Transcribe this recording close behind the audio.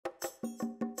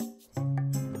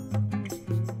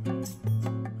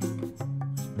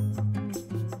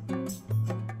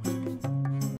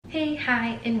Hey,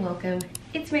 hi, and welcome.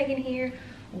 It's Megan here.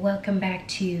 Welcome back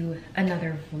to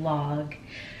another vlog.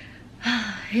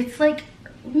 It's like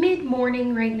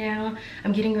mid-morning right now.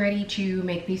 I'm getting ready to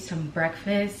make me some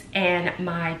breakfast, and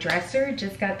my dresser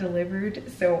just got delivered,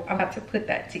 so I'm about to put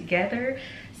that together.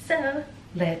 So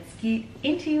let's get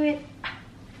into it.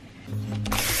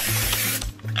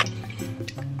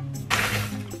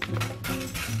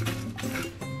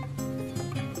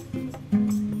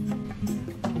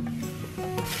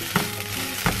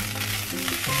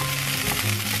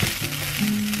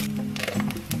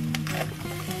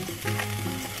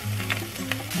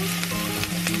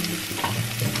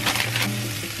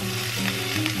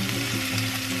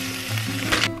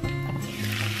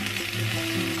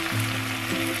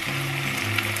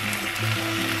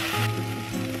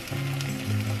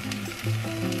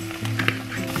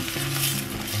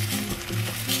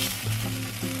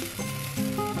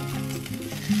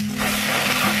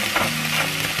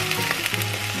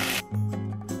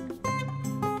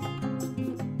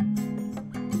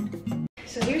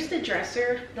 So here's the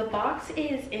dresser. The box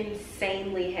is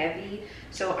insanely heavy,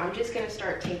 so I'm just gonna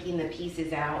start taking the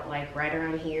pieces out like right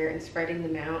around here and spreading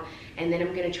them out, and then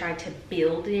I'm gonna try to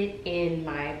build it in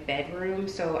my bedroom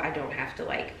so I don't have to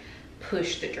like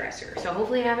push the dresser. So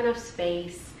hopefully I have enough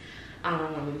space.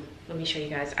 Let me show you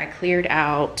guys. I cleared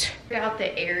out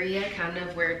the area kind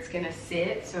of where it's gonna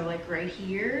sit. So like right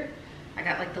here, I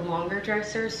got like the longer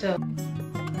dresser. So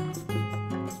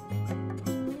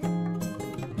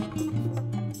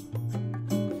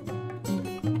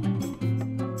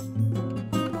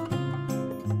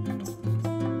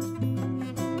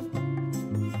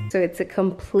it's a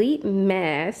complete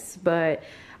mess, but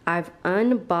I've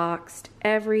unboxed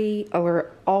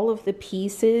all of the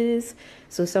pieces.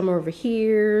 So some are over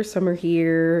here, some are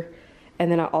here, and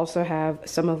then I also have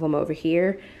some of them over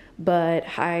here. But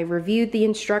I reviewed the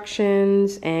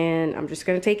instructions and I'm just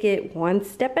gonna take it one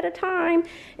step at a time.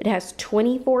 It has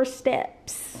 24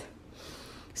 steps.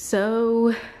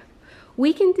 So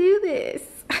we can do this.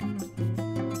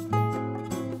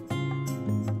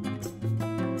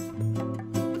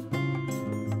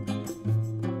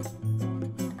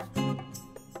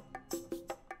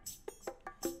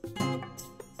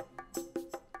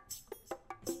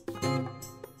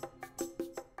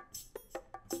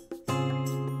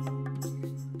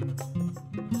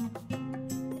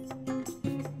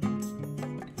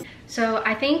 So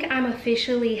I think I'm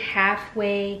officially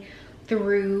halfway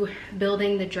through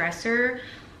building the dresser.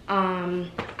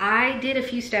 I did a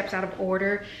few steps out of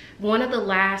order. One of the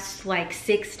last like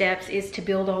 6 steps is to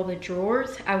build all the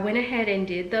drawers. I went ahead and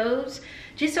did those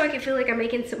just so I could feel like I'm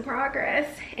making some progress.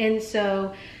 And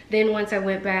so then once I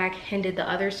went back and did the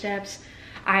other steps,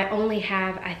 I only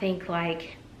have, I think,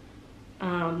 like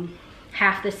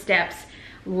half the steps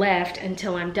left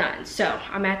until I'm done. So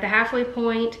I'm at the halfway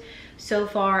point. So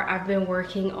far, I've been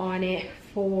working on it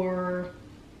for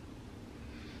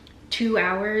 2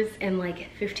 hours and like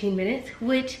 15 minutes,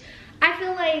 which I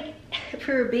feel like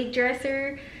for a big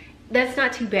dresser, that's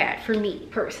not too bad for me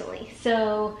personally.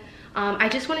 So I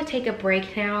just want to take a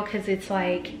break now because it's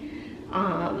like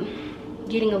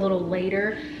getting a little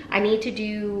later. I need to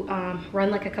do run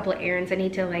like a couple of errands. I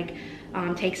need to like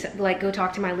go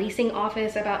talk to my leasing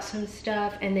office about some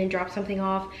stuff and then drop something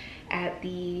off at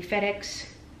the FedEx.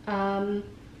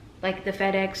 Like the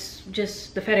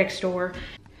FedEx store.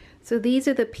 So these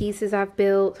are the pieces I've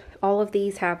built. All of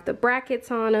these have the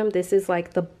brackets on them. This is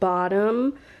like the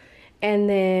bottom. And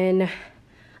then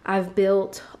I've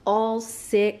built all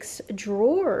 6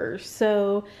 drawers.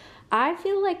 So I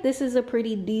feel like this is a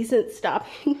pretty decent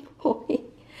stopping point.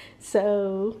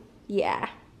 So yeah,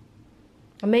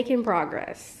 I'm making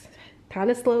progress. Kind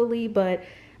of slowly, but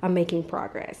I'm making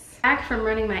progress. Back from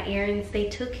running my errands, they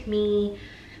took me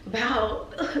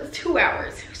about 2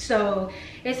 hours. So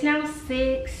it's now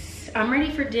 6. I'm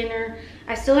ready for dinner.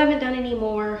 I still haven't done any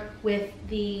more with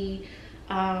the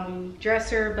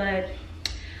dresser, but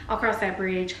I'll cross that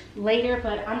bridge later.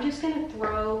 But I'm just gonna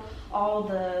throw all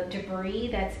the debris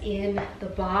that's in the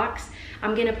box.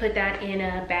 I'm gonna put that in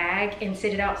a bag and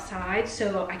sit it outside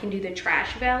so I can do the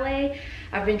trash valet.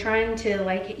 I've been trying to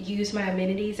like use my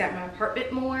amenities at my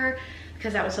apartment more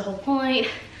because that was the whole point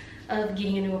of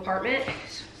getting a new apartment,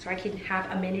 so I can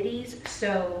have amenities.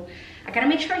 So I gotta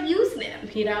make sure I use them,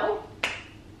 you know?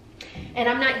 And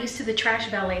I'm not used to the trash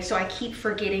valet, so I keep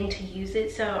forgetting to use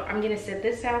it. So I'm gonna sit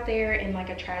this out there in like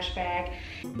a trash bag.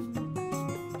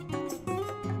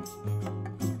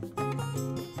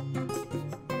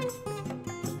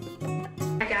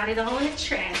 I got it all in a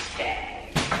trash bag.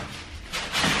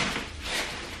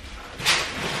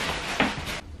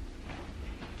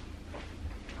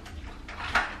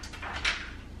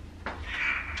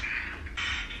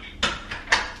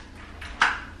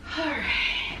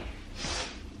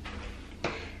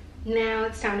 Now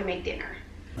it's time to make dinner.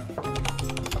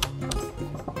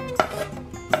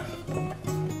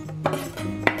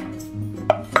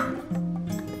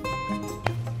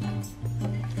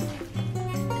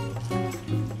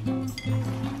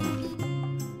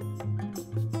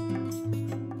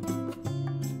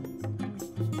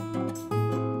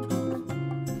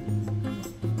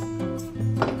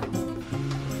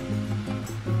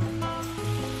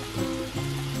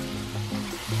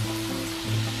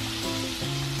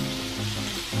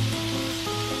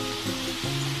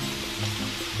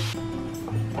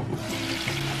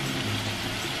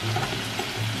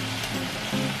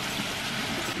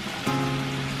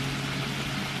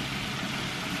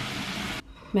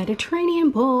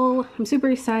 Mediterranean bowl. I'm super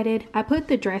excited. I put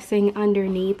the dressing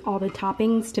underneath all the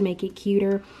toppings to make it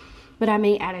cuter, but I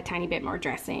may add a tiny bit more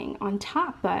dressing on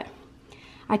top. But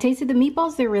I tasted the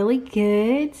meatballs, they're really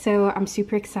good, so I'm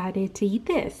super excited to eat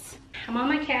this. I'm on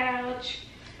my couch.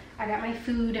 I got my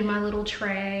food in my little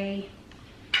tray.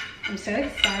 I'm so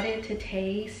excited to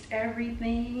taste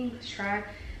everything. Let's try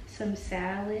some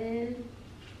salad.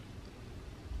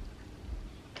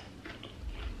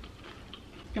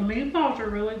 The meatballs are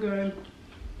really good.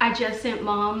 I just sent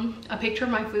mom a picture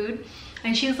of my food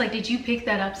and she was like, did you pick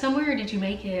that up somewhere or did you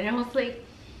make it? And I was like,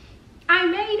 I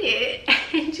made it.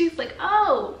 And she's like,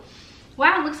 oh,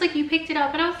 wow, looks like you picked it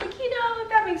up. And I was like, you know,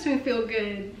 that makes me feel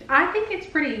good. I think it's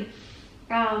pretty,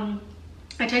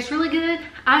 it tastes really good.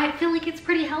 I feel like it's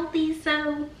pretty healthy,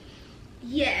 so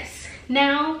yes.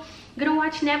 Now, I'm gonna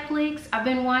watch Netflix. I've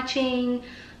been watching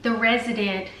The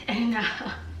Resident and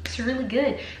it's really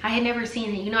good. I had never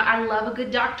seen it. You know, I love a good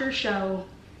doctor show,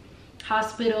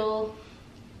 hospital.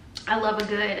 I love a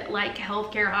good like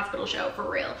healthcare hospital show for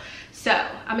real. So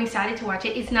I'm excited to watch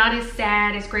it. It's not as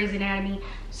sad as Grey's Anatomy,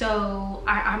 so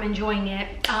I'm enjoying it.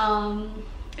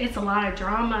 It's a lot of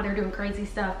drama. They're doing crazy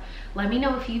stuff. Let me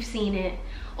know if you've seen it,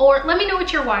 or let me know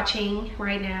what you're watching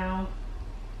right now.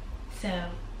 So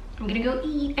I'm gonna go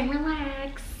eat and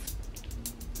relax.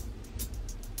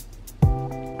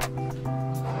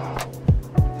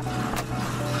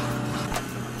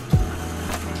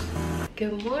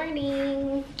 Good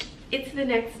morning. It's the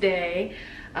next day.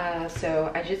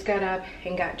 So I just got up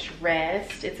and got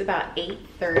dressed. It's about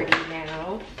 8:30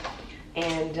 now.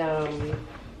 And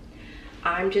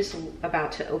I'm just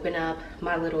about to open up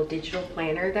my little digital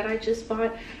planner that I just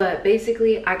bought. But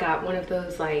basically I got one of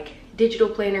those like digital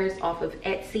planners off of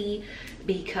Etsy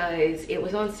because it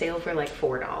was on sale for like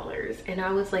 $4. And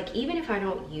I was like, even if I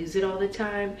don't use it all the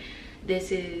time,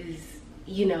 this is,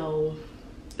 you know,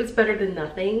 it's better than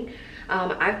nothing.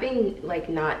 I've been like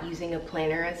not using a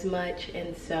planner as much,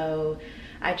 and so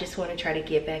I just want to try to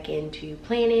get back into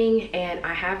planning. And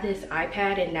I have this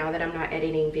iPad, and now that I'm not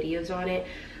editing videos on it,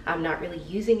 I'm not really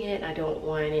using it. I don't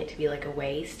want it to be like a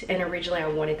waste. And originally I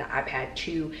wanted the iPad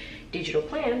to digital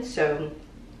plan, so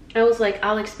I was like,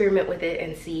 I'll experiment with it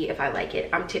and see if I like it.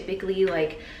 I'm typically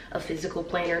like a physical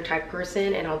planner type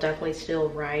person, and I'll definitely still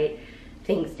write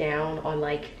things down on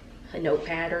like a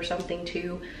notepad or something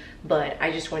too, but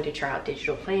I just wanted to try out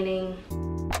digital planning.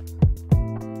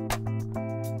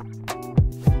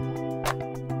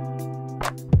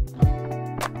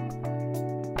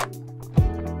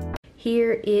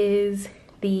 Here is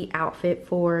the outfit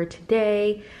for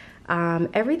today.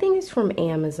 Everything is from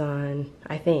Amazon,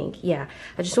 I think. Yeah,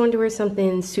 I just wanted to wear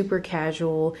something super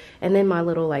casual, and then my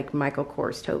little like Michael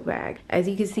Kors tote bag. As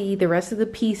you can see, the rest of the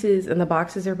pieces and the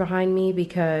boxes are behind me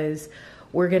because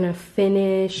we're gonna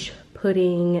finish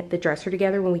putting the dresser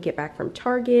together when we get back from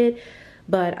Target.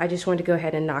 But I just wanted to go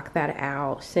ahead and knock that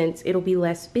out since it'll be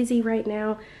less busy right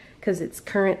now because it's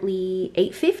currently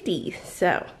 8:50.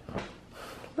 So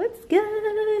let's go.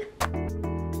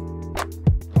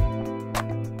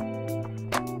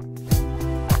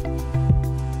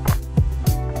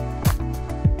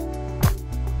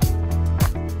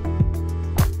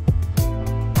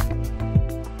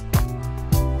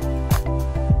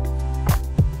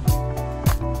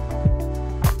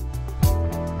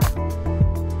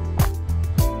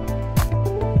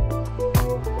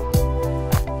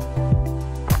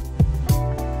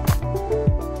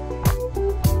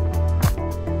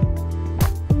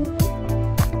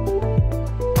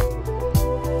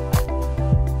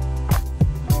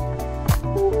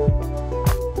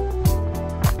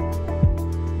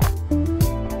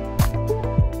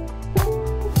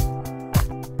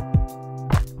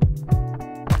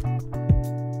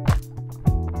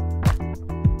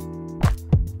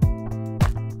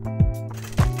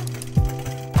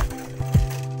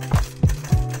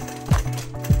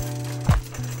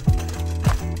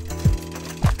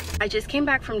 I just came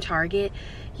back from Target.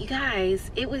 You guys,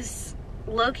 it was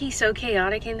low-key so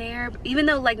chaotic in there. Even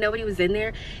though like nobody was in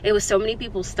there, it was so many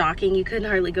people stocking, you couldn't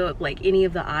hardly go up like any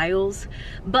of the aisles.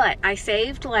 But I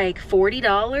saved like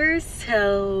 $40,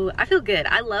 so I feel good.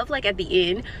 I love like at the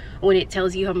end when it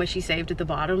tells you how much you saved at the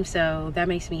bottom, so that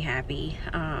makes me happy.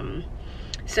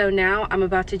 So now I'm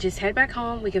about to just head back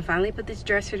home. We can finally put this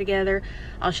dresser together.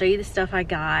 I'll show you the stuff I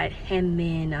got, and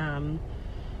then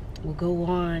we'll go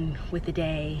on with the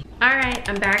day. All right,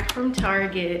 I'm back from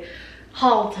Target.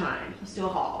 Haul time. Let's do a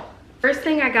haul. First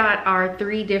thing I got are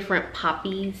 3 different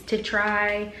poppies to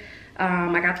try.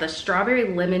 I got the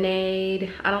strawberry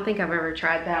lemonade. I don't think I've ever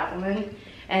tried that one.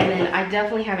 And then I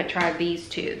definitely haven't tried these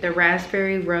 2, the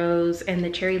raspberry rose and the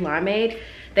cherry limeade.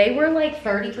 They were like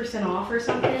 30% off or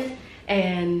something,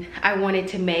 and I wanted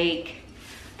to make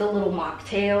the little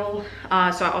mocktail.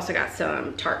 So I also got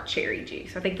some tart cherry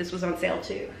juice. I think this was on sale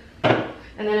too.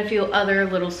 And then a few other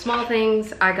little small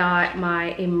things. I got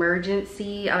my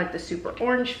Emergency. I like the super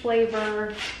orange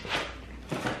flavor.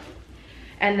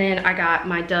 And then I got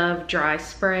my Dove dry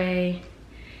spray.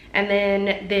 And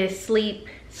then this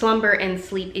Slumber and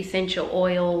Sleep essential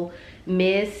oil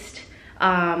mist.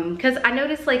 Because I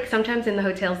noticed like sometimes in the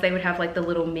hotels they would have like the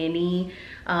little mini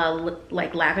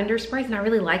like lavender sprays, and I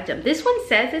really liked them. This one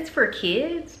says it's for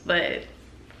kids, but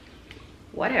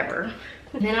whatever.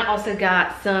 Then I also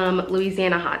got some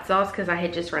Louisiana hot sauce because I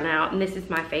had just run out, and this is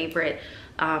my favorite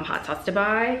hot sauce to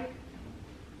buy.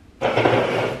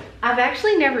 I've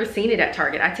actually never seen it at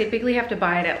Target. I typically have to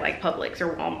buy it at like Publix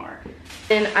or Walmart.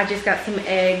 Then I just got some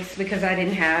eggs because I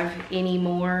didn't have any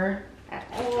more at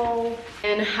all.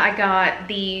 And I got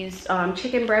these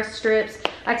chicken breast strips.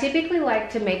 I typically like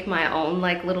to make my own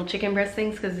like little chicken breast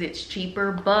things because it's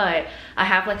cheaper, but I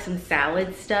have like some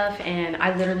salad stuff and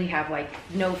I literally have like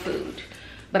no food,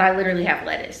 but I literally have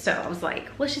lettuce. So I was like,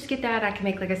 let's just get that. I can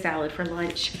make like a salad for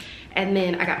lunch. And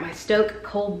then I got my Stoke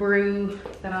cold brew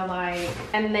that I like.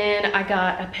 And then I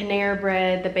got a Panera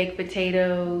Bread, the baked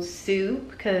potato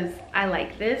soup, because I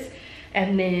like this.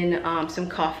 And then some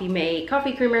coffee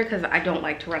creamer, because I don't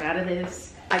like to run out of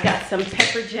this. I got some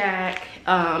pepper jack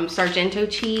Sargento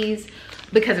cheese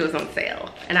because it was on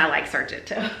sale, and I like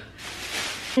Sargento.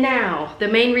 Now, the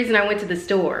main reason I went to the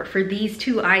store for these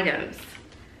 2 items,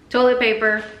 toilet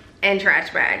paper and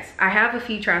trash bags. I have a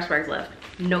few trash bags left,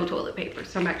 no toilet paper,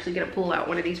 so I'm actually gonna pull out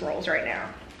one of these rolls right now.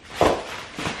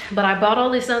 But I bought all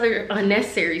this other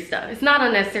unnecessary stuff. It's not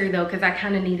unnecessary though, because I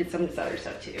kind of needed some of this other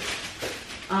stuff too.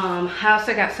 I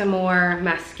also got some more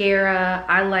mascara.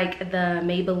 I like the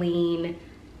Maybelline,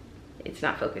 it's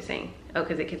not focusing. Oh,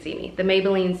 because it can see me. The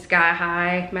Maybelline Sky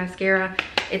High mascara.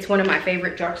 It's one of my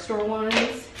favorite drugstore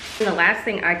ones. And the last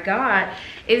thing I got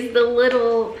is the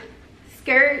little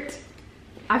skirt.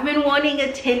 I've been wanting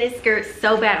a tennis skirt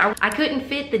so bad. I couldn't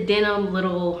fit the denim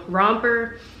little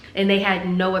romper, and they had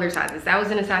no other sizes. That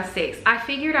was in a size 6. I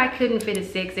figured I couldn't fit a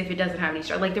 6 if it doesn't have any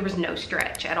stretch. Like there was no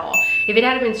stretch at all. If it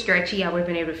had been stretchy, I would have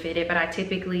been able to fit it, but I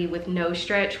typically with no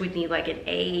stretch would need like an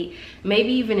 8,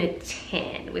 maybe even a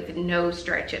 10 with no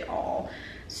stretch at all.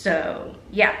 So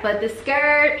yeah, but the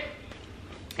skirt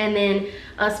and then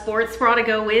a sports bra to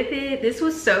go with it. This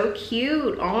was so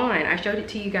cute on. I showed it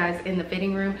to you guys in the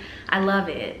fitting room. I love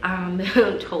it. I'm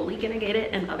totally gonna get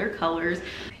it in other colors.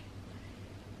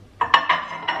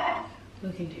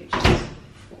 Looking to just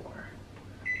 4.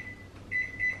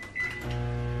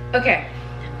 Okay,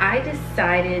 I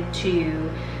decided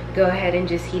to go ahead and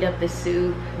just heat up the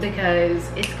soup because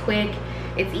it's quick,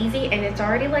 it's easy, and it's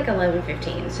already like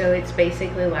 11:15, so it's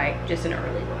basically like just an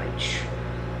early lunch.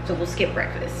 So we'll skip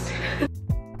breakfast.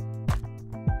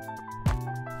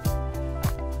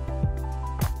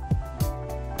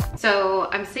 So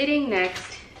I'm sitting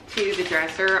next to the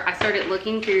dresser. I started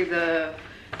looking through the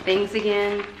things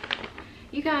again.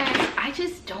 You guys, I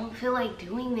just don't feel like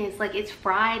doing this. Like it's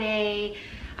Friday.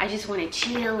 I just want to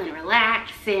chill and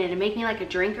relax and make me like a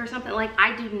drink or something. Like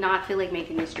I do not feel like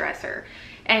making this dresser.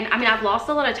 And I mean, I've lost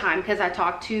a lot of time because I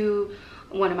talked to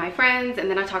one of my friends and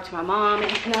then I talked to my mom,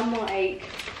 and I'm like,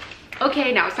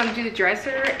 okay, now it's time to do the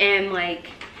dresser, and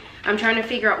like I'm trying to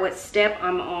figure out what step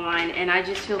I'm on, and I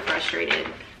just feel frustrated.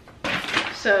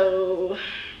 So,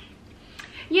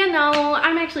 you know,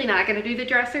 I'm actually not gonna do the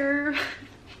dresser.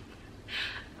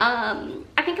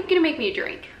 I think I'm gonna make me a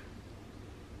drink.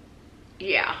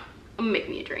 Yeah, I'm gonna make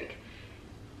me a drink.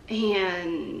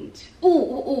 And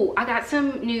ooh, I got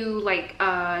some new like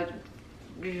a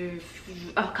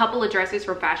couple of dresses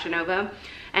from Fashion Nova,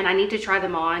 and I need to try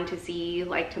them on to see,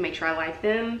 like, to make sure I like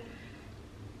them.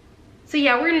 So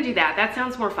yeah, we're gonna do that. That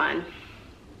sounds more fun.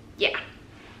 Yeah.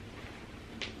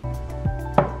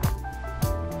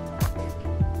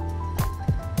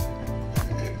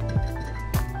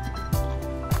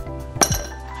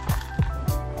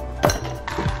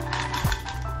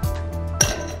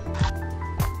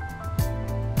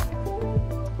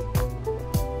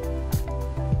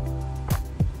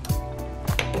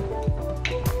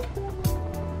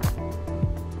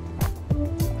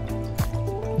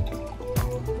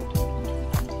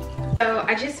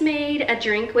 I just made a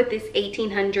drink with this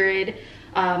 1800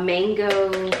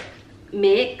 mango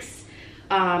mix.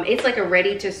 It's like a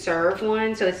ready to serve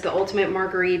one. So it's the ultimate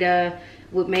margarita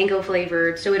with mango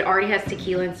flavored. So it already has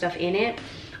tequila and stuff in it.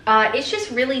 It's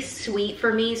just really sweet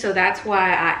for me. So that's why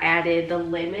I added the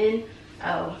lemon.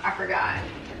 Oh, I forgot.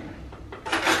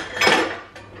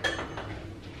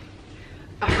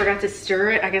 I forgot to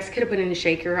stir it. I guess I could have put it in a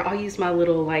shaker. I'll use my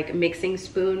little like mixing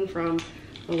spoon from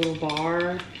a little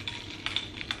bar.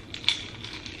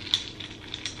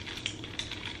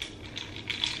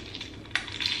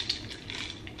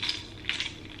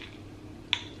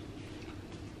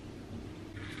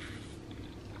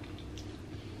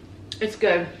 It's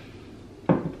good.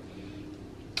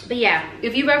 But yeah,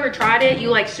 if you've ever tried it,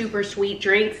 you like super sweet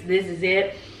drinks, this is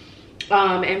it.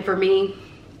 And for me,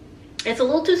 it's a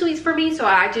little too sweet for me, so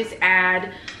I just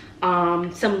add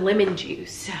some lemon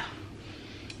juice. So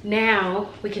now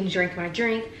we can drink my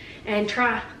drink and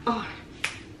try on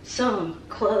some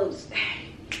clothes.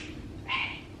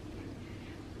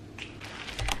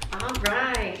 All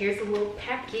right, here's a little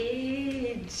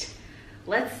package.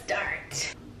 Let's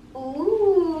start.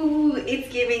 Ooh,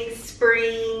 it's giving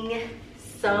spring,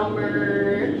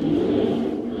 summer.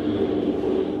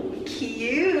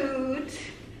 Cute.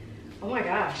 Oh my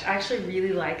gosh, I actually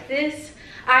really like this.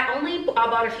 I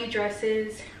bought a few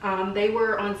dresses. They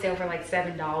were on sale for like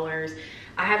 $7.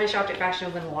 I haven't shopped at Fashion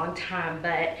Nova in a long time,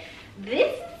 but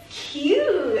this is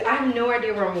cute. I have no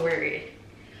idea where I'm gonna wear it,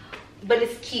 but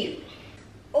it's cute.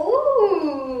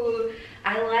 Ooh,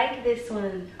 I like this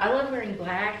one. I love wearing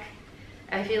black.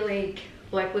 I feel like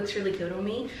black looks really good on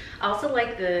me. I also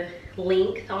like the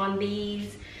length on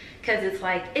these because it's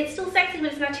like, it's still sexy,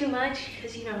 but it's not too much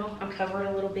because, you know, I'm covered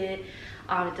a little bit.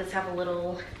 It does have a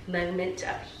little moment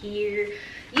up here.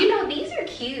 You know, these are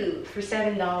cute for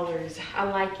 $7. I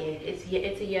like it.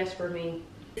 It's a yes for me.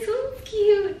 This one's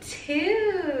cute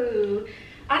too.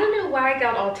 I don't know why I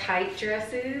got all tight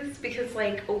dresses because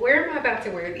like, where am I about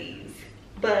to wear these?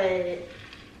 But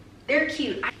they're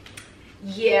cute.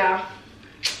 Yeah.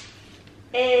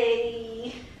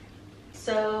 Hey.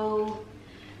 So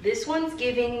this one's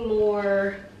giving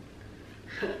more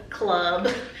club.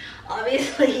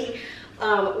 Obviously,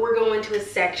 we're going to a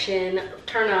section,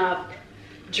 turn up,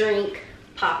 drink,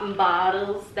 popping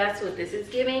bottles. That's what this is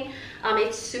giving.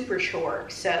 It's super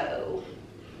short, so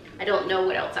I don't know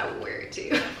what else I would wear it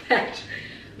to.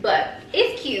 But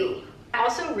it's cute. I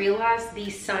also realized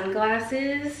these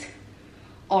sunglasses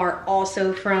are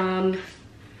also from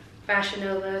Fashion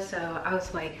Nova, so I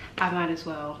was like, I might as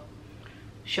well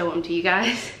show them to you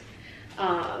guys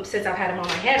since I've had them on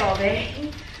my head all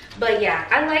day. But yeah,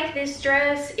 I like this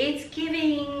dress. It's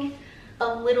giving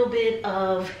a little bit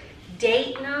of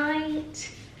date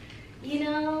night, you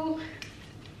know.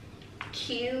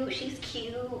 Cute. She's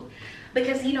cute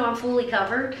because, you know, I'm fully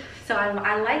covered, so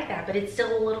I like that, but it's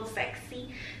still a little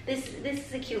sexy. This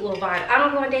is a cute little vibe. I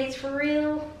don't go on dates for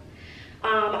real.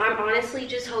 I'm honestly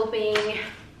just hoping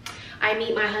I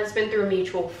meet my husband through a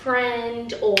mutual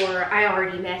friend, or I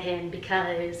already met him,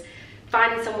 because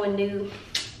finding someone new,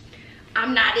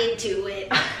 I'm not into it.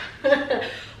 But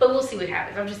we'll see what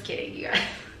happens. I'm just kidding, you guys.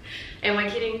 Am I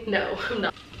kidding? No, I'm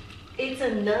not. It's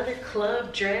another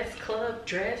club dress.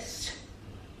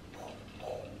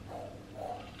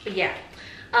 But yeah,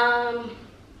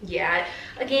 yeah,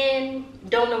 again,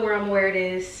 don't know where I'm wearing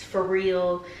this for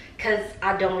real, because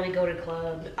I don't really go to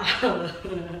club.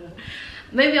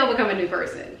 Maybe I'll become a new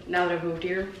person now that I've moved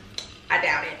here. I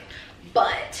doubt it.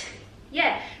 But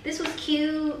yeah, this was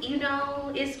cute, you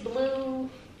know, it's blue,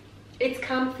 it's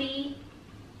comfy.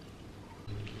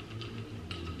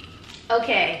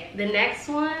 Okay, the next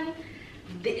one,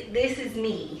 this is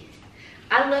me.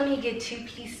 I love me a good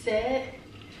two-piece set.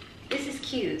 This is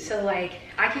cute. So like,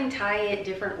 I can tie it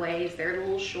different ways. They're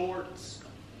little shorts.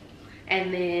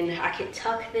 And then I could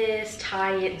tuck this,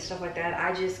 tie it and stuff like that.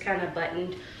 I just kind of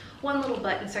buttoned one little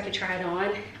button so I could try it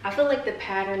on. I feel like the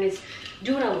pattern is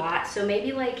doing a lot. So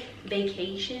maybe like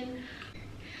vacation.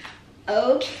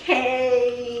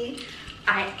 Okay.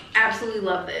 I absolutely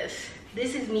love this.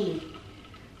 This is me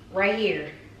right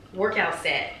here. Workout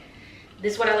set.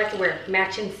 This is what I like to wear,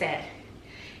 matching set.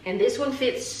 And this one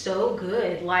fits so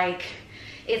good. Like,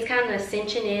 it's kind of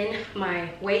cinching in my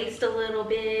waist a little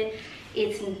bit.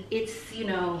 It's you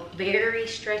know, very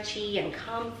stretchy and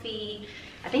comfy.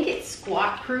 I think it's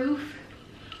squat proof.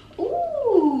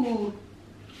 Ooh.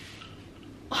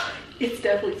 It's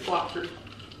definitely squat proof.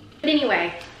 But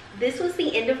anyway, this was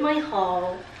the end of my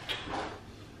haul.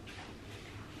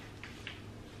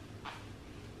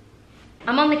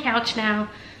 I'm on the couch now.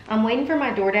 I'm waiting for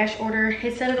my DoorDash order.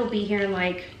 It said it'll be here in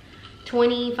like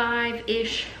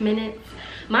 25-ish minutes.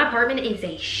 My apartment is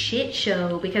a shit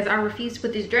show because I refuse to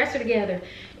put this dresser together.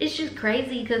 It's just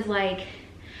crazy because like,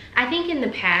 I think in the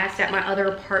past at my other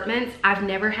apartments, I've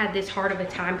never had this hard of a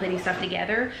time putting stuff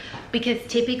together because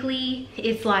typically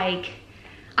it's like,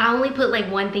 I only put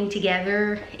like one thing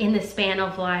together in the span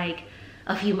of like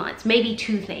a few months, maybe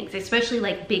 2 things, especially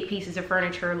like big pieces of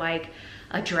furniture like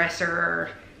a dresser,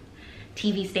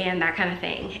 TV stand, that kind of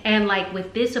thing. And like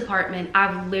with this apartment,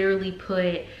 I've literally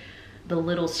put the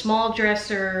little small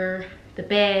dresser, the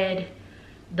bed,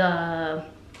 the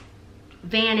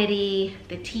vanity,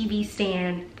 the TV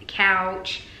stand, the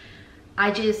couch. I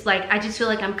just feel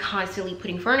like I'm constantly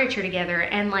putting furniture together.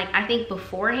 And like, I think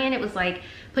beforehand it was like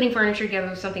putting furniture together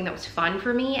was something that was fun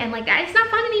for me. And like, it's not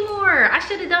fun anymore. I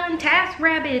should have done Task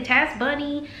Rabbit, Task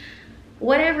Bunny,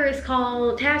 whatever it's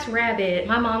called, Task Rabbit.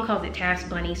 My mom calls it Task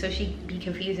Bunny, so she'd be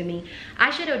confusing me.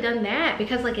 I should have done that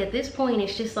because like at this point,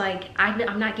 it's just like,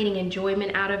 I'm not getting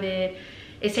enjoyment out of it.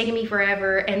 It's taking me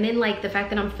forever. And then like the fact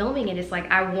that I'm filming it, it's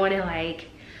like, I wanna like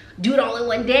do it all in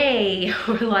one day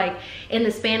or like in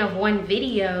the span of one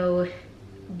video.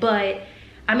 But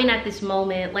I mean, at this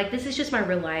moment, like this is just my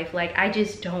real life. Like I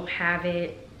just don't have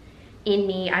it in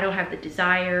me. I don't have the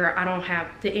desire. I don't have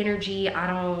the energy.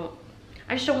 I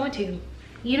just don't want to,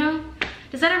 you know?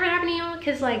 Does that ever happen to y'all?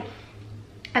 Cause like,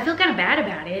 I feel kind of bad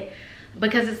about it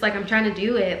because it's like, I'm trying to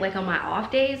do it like on my off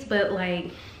days, but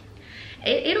like,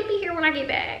 it'll be here when I get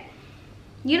back,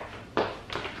 you know?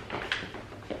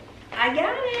 I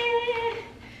got it.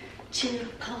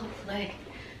 Chipotle,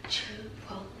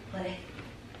 Chipotle,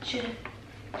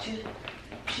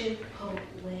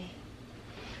 Chipotle.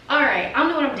 All right, I don't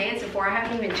know what I'm dancing for. I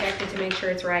haven't even checked it to make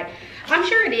sure it's right. I'm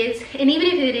sure it is, and even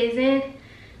if it isn't,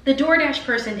 the DoorDash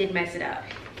person did mess it up.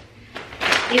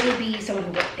 It would be someone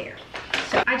who worked there.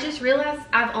 So I just realized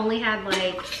I've only had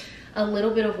like a little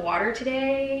bit of water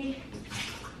today.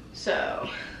 So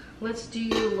let's do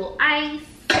a little ice.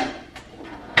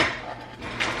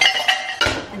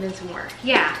 And then some more.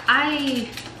 Yeah, I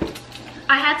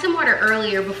had some water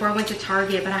earlier before I went to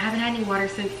Target, but I haven't had any water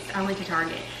since I went to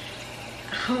Target.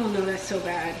 Oh no, that's so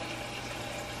bad.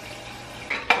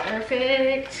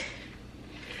 Perfect.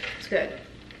 It's good.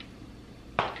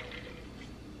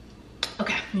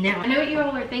 Okay, now I know what you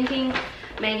all are thinking.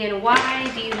 Megan, why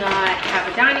do you not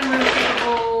have a dining room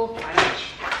table?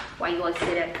 Why you always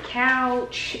sit at the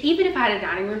couch? Even if I had a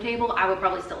dining room table, I would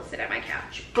probably still sit at my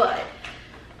couch. But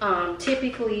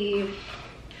typically,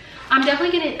 I'm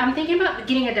thinking about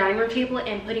getting a dining room table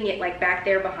and putting it like back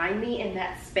there behind me in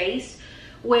that space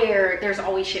where there's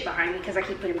always shit behind me because I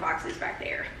keep putting boxes back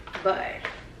there. But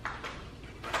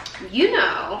you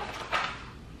know,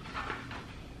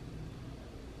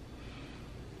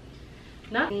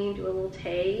 nothing. Do a little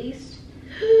taste.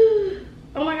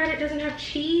 Oh my god, it doesn't have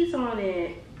cheese on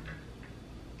it.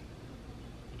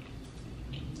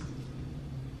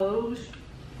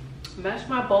 Mess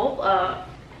my bowl up.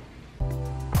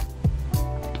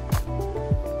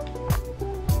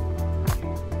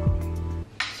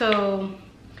 So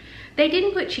they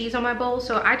didn't put cheese on my bowl,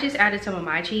 so I just added some of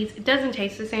my cheese. It doesn't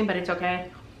taste the same, but it's okay.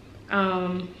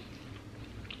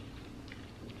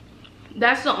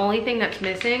 That's the only thing that's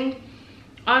missing.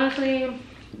 Honestly,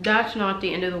 that's not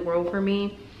the end of the world for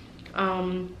me.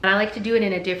 I like to do it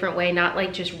in a different way, not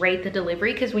like just rate the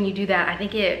delivery, because when you do that, I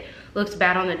think it looks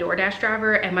bad on the DoorDash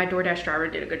driver, and my DoorDash driver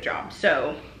did a good job.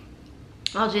 So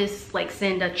I'll just like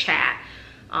send a chat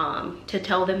to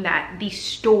tell them that the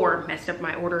store messed up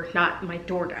my order, not my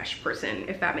DoorDash person,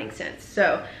 if that makes sense.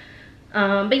 So,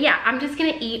 but yeah, I'm just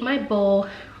gonna eat my bowl,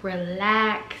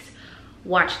 relax,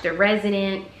 watch The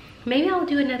Resident. Maybe I'll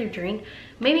do another drink.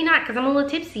 Maybe not, because I'm a little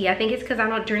tipsy. I think it's because I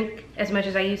don't drink as much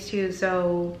as I used to,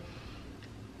 so,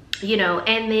 you know.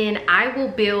 And then I will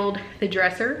build the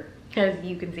dresser, as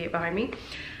you can see it behind me.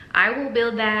 I will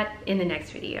build that in the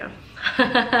next video.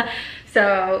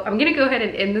 So I'm gonna go ahead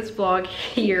and end this vlog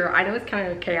here. I know it's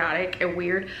kind of chaotic and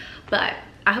weird, but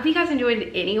I hope you guys enjoyed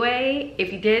it anyway.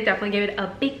 If you did, definitely give it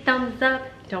a big thumbs up.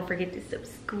 Don't forget to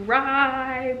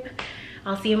subscribe.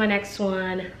 I'll see you in my next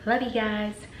one. Love you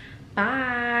guys.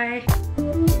 Bye.